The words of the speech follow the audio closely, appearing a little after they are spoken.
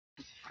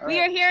We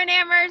are here in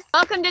Amherst.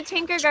 Welcome to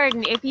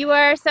Tinkergarten. If you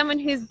are someone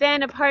who's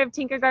been a part of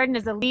Tinkergarten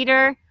as a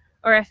leader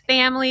or a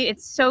family,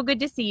 it's so good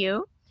to see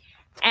you.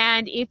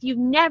 And if you've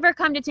never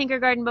come to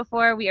Tinkergarten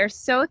before, we are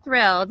so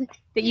thrilled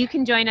that you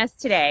can join us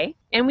today.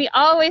 And we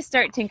always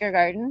start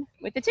Tinkergarten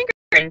with the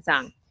Tinkergarten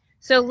song.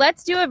 So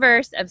let's do a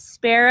verse of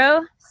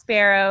Sparrow,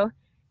 Sparrow,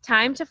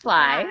 Time to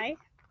Fly.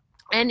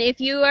 And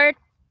if you are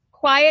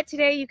quiet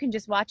today, you can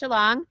just watch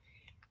along.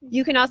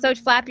 You can also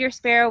flap your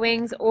sparrow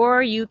wings,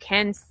 or you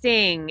can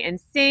sing, and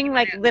sing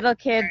like little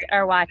kids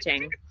are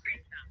watching.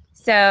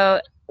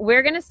 So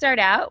we're going to start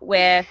out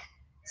with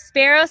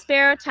Sparrow,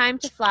 Sparrow, time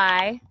to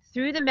fly,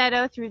 through the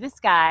meadow, through the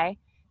sky.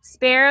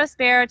 Sparrow,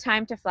 Sparrow,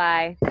 time to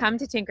fly, come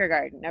to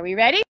Tinkergarten. Are we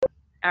ready?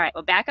 All right,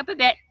 we'll back up a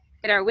bit,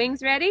 get our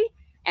wings ready,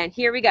 and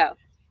here we go.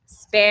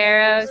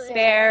 Sparrow,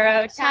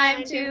 Sparrow,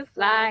 time to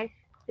fly,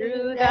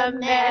 through the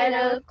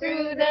meadow,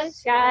 through the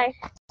sky.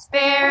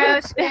 Sparrow,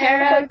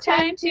 Sparrow,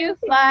 time to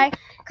fly,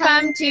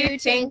 come to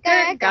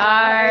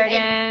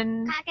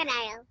Tinkergarten.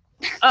 Crocodile.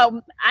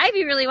 Oh,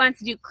 Ivy really wants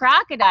to do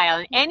crocodile,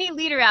 and any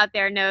leader out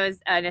there knows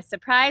a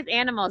surprise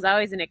animal is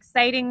always an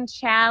exciting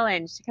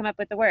challenge to come up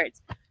with the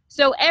words.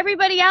 So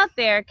everybody out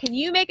there, can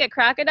you make a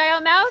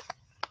crocodile mouth?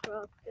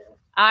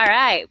 All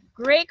right,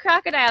 great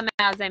crocodile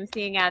mouths I'm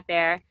seeing out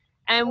there.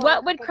 And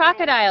what would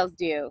crocodiles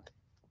do?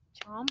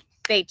 Chomp.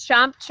 They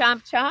chomp,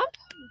 chomp, chomp.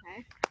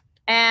 Okay.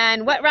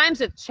 And what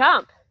rhymes with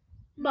chomp?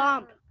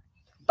 Bump.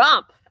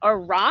 Bump or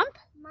romp?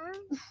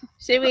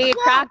 Should we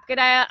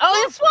crocodile?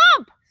 Oh, the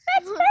swamp!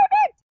 That's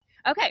perfect!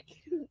 Okay.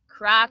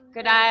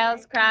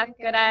 Crocodiles,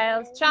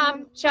 crocodiles,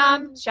 chomp,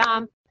 chomp,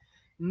 chomp.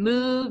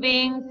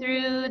 Moving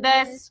through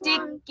the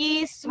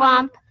sticky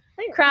swamp.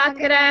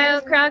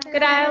 Crocodiles,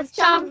 crocodiles,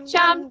 chomp,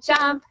 chomp,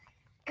 chomp.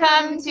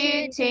 Come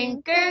to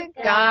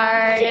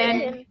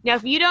Tinkergarten. Now,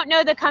 if you don't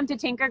know the Come to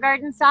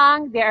Tinkergarten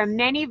song, there are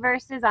many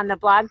verses on the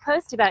blog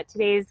post about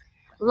today's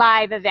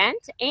live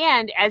event.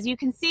 And as you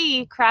can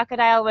see,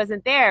 crocodile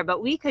wasn't there,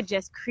 but we could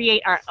just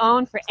create our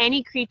own for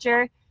any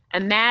creature,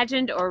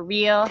 imagined or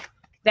real,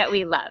 that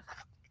we love.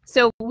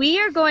 So we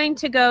are going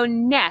to go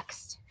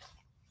next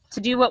to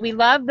do what we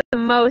love the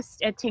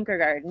most at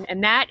Tinkergarten,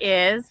 and that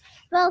is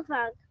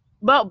Bullfrog.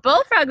 well,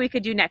 bullfrog we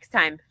could do next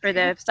time for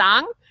the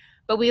song.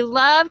 But we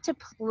love to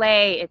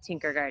play at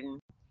Tinkergarten.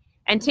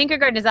 And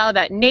Tinkergarten is all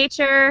about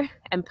nature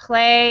and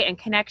play and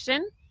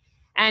connection.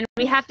 And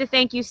we have to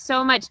thank you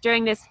so much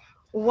during this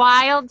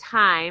wild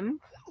time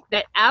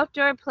that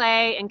outdoor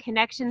play and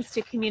connections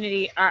to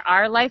community are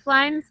our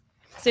lifelines.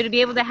 So to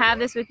be able to have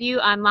this with you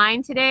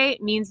online today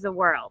means the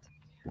world.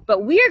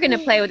 But we are going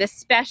to play with a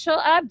special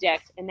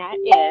object, and that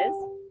is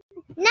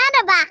Not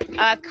a box.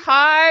 a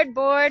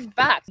cardboard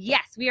box.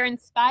 Yes, we are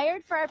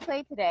inspired for our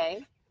play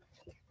today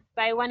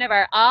by one of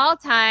our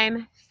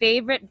all-time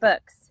favorite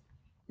books,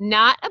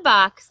 Not a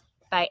Box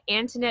by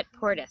Antoinette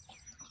Portis.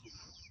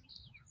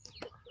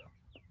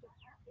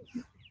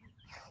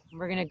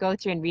 We're going to go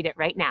through and read it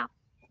right now.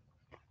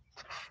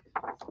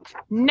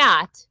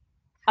 Not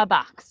a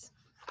box.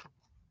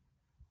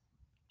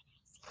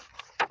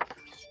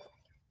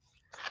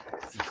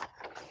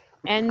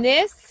 And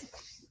this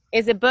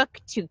is a book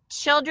to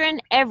children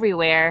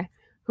everywhere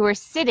who are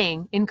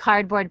sitting in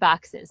cardboard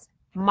boxes.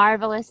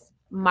 Marvelous,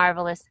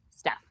 marvelous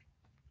stuff.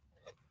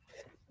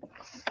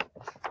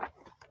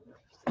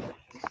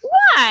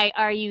 Why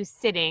are you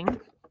sitting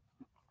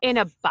in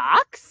a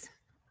box?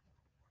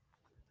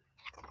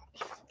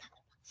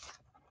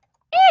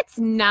 It's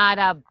not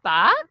a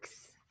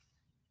box.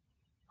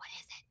 What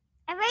is it?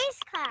 A race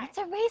car. It's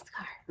a race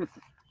car.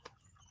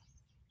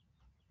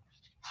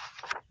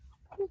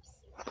 Oops.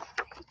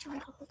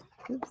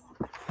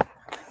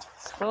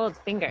 Cold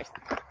fingers.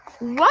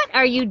 What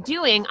are you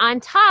doing on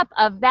top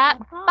of that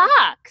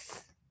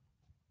box?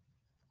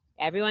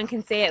 Everyone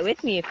can say it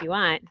with me if you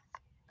want.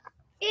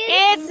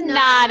 It's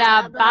not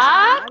a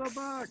box.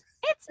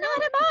 It's not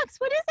a box.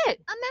 What is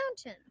it? A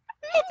mountain.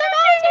 It's a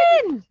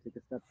mountain. Take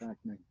a step back,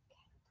 Nick.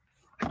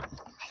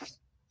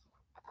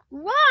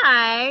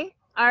 Why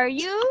are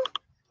you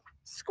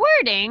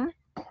squirting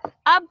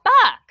a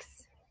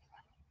box?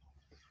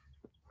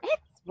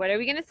 What are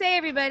we going to say,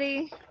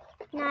 everybody?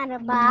 Not a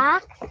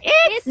box.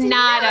 It's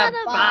not a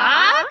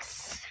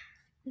box.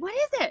 What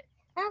is it?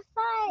 A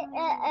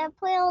fire. A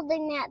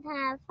building that's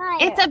on fire.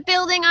 It's a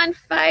building on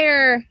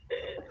fire.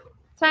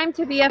 Time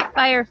to be a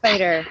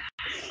firefighter.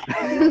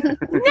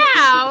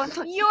 Now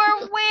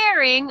you're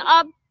wearing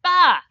a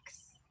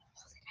box.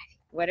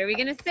 What are we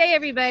going to say,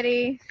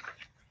 everybody?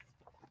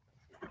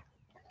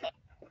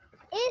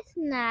 It's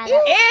not.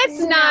 It's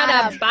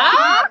not a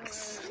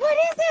box. What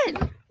is it?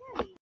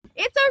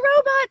 It's a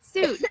robot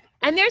suit.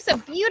 And there's a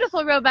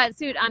beautiful robot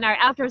suit on our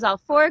Outdoors All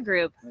 4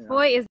 group.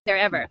 Boy, is there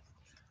ever.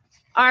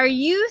 Are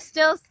you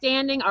still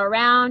standing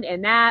around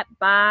in that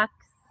box?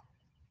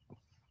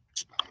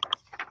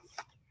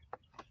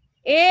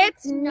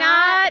 It's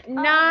not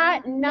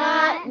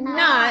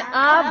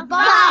a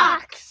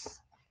box.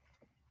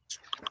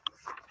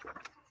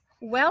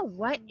 Well,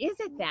 what is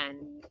it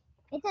then?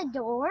 It's a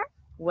door.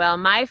 Well,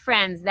 my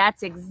friends,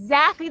 that's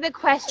exactly the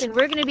question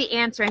we're going to be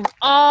answering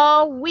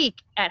all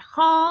week at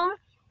home,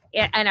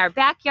 in our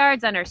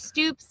backyards, on our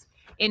stoops,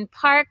 in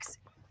parks.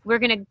 We're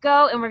going to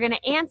go and we're going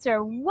to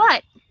answer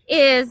what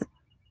is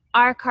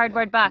our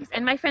cardboard box.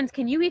 And my friends,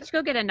 can you each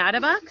go get a Nada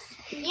box?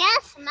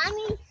 Yes,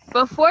 Mommy.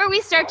 Before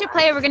we start to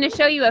play, we're going to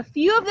show you a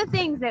few of the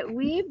things that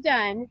we've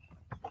done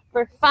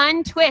for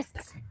fun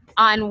twists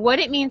on what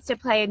it means to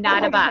play a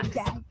Nada box.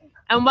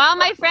 And while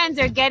my friends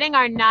are getting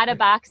our Nada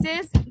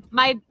boxes,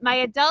 my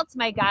adults,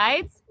 my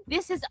guides,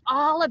 this is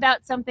all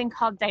about something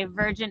called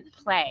divergent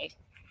play.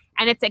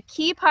 And it's a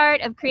key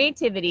part of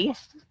creativity.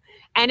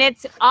 And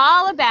it's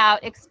all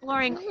about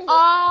exploring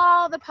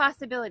all the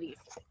possibilities,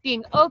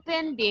 being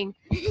open, being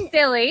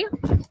silly,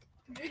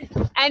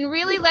 and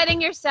really letting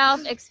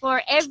yourself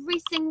explore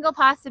every single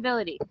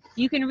possibility.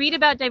 You can read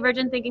about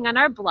divergent thinking on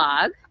our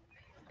blog,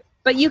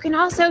 but you can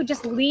also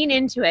just lean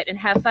into it and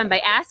have fun by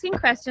asking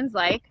questions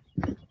like,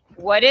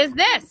 what is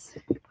this?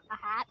 A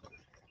hat.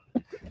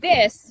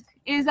 This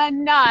is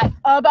not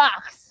a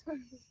box.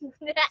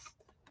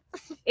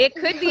 It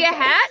could be a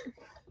hat.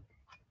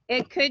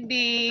 It could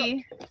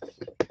be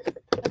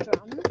A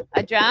drum.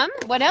 a drum.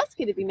 What else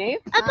could it be, Maeve?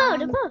 A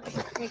boat. A boat.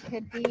 It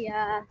could be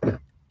a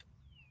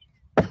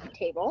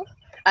table.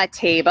 A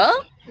table.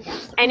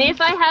 And if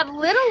I have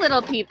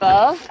little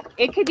people,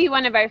 it could be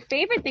one of our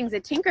favorite things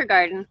at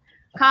Tinkergarten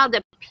called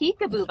a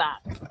peekaboo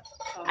box.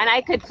 And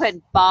I could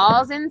put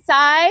balls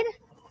inside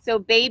so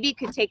baby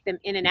could take them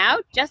in and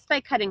out just by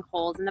cutting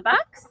holes in the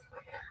box.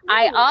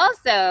 I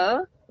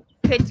also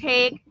could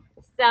take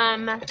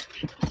some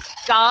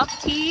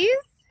golf tees,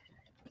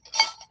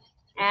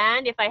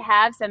 and if I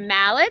have some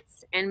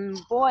mallets, and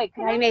boy,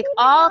 could I make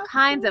all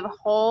kinds of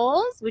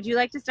holes. Would you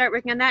like to start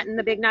working on that in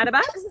the big Nada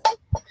box?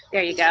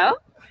 There you go.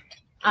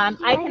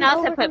 I can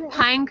also put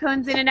pine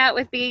cones in and out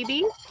with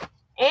baby.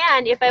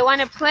 And if I want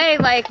to play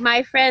like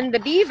my friend the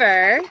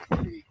beaver,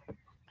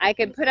 I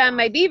could put on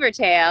my beaver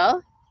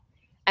tail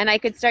and I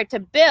could start to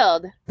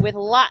build with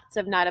lots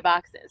of Nada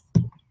boxes.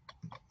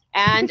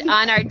 And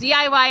on our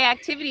DIY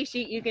activity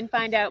sheet, you can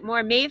find out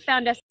more. Maeve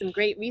found us some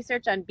great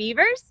research on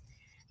beavers.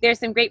 There's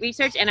some great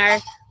research, and our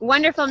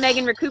wonderful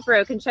Megan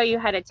Recupero can show you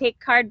how to take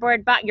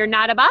cardboard, your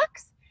Nada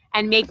box,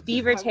 and make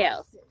beaver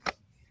tails.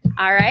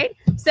 All right,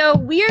 so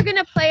we are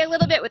gonna play a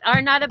little bit with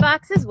our Nada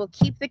boxes. We'll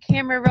keep the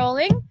camera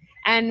rolling,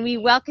 and we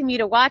welcome you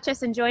to watch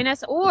us and join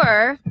us,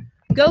 or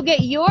go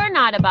get your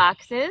Nada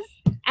boxes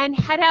and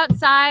head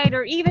outside,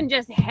 or even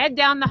just head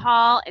down the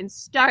hall and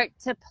start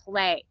to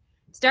play.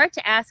 Start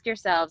to ask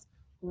yourselves,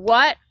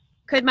 what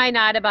could my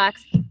Nada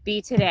box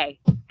be today?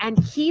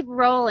 And keep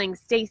rolling,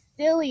 stay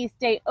silly,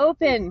 stay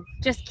open,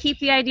 just keep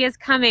the ideas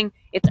coming.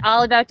 It's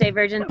all about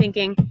divergent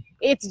thinking.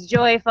 It's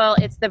joyful,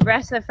 it's the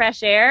breath of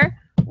fresh air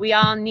we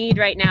all need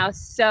right now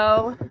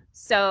so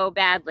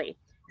badly.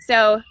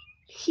 So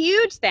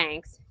huge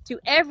thanks to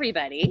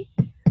everybody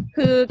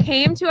who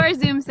came to our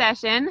Zoom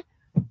session,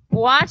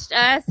 watched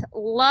us,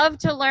 love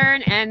to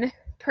learn, and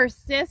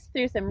persist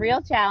through some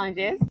real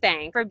challenges.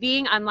 Thanks for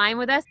being online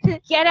with us.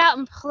 Get out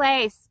and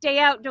play, stay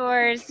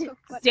outdoors,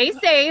 stay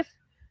safe,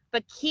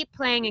 but keep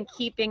playing and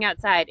keep being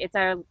outside. It's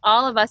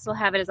all of us will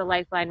have it as a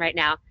lifeline right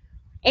now.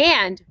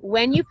 And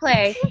when you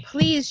play,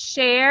 please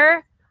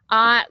share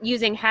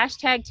using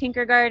hashtag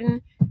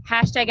Tinkergarten,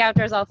 hashtag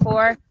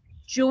OutdoorsAll4.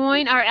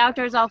 Join our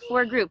Outdoors All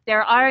 4 group.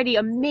 There are already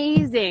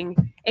amazing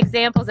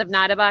examples of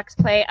Nada box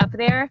play up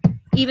there,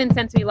 even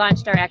since we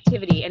launched our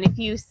activity. And if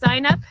you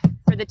sign up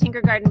for the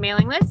Tinkergarten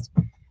mailing list,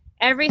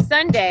 every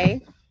Sunday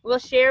we'll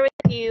share with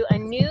you a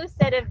new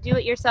set of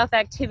do-it-yourself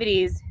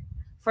activities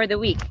for the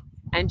week.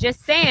 And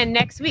just saying,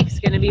 next week's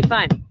going to be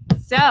fun.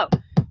 So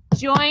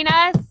join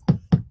us,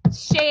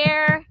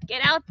 share,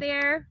 get out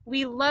there.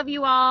 We love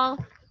you all.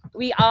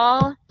 We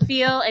all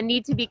feel and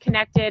need to be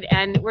connected,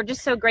 and we're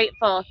just so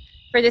grateful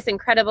for this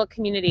incredible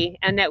community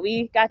and that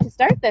we got to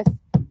start this,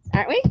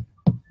 aren't we?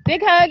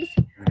 Big hugs,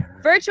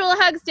 virtual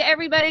hugs to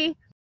everybody.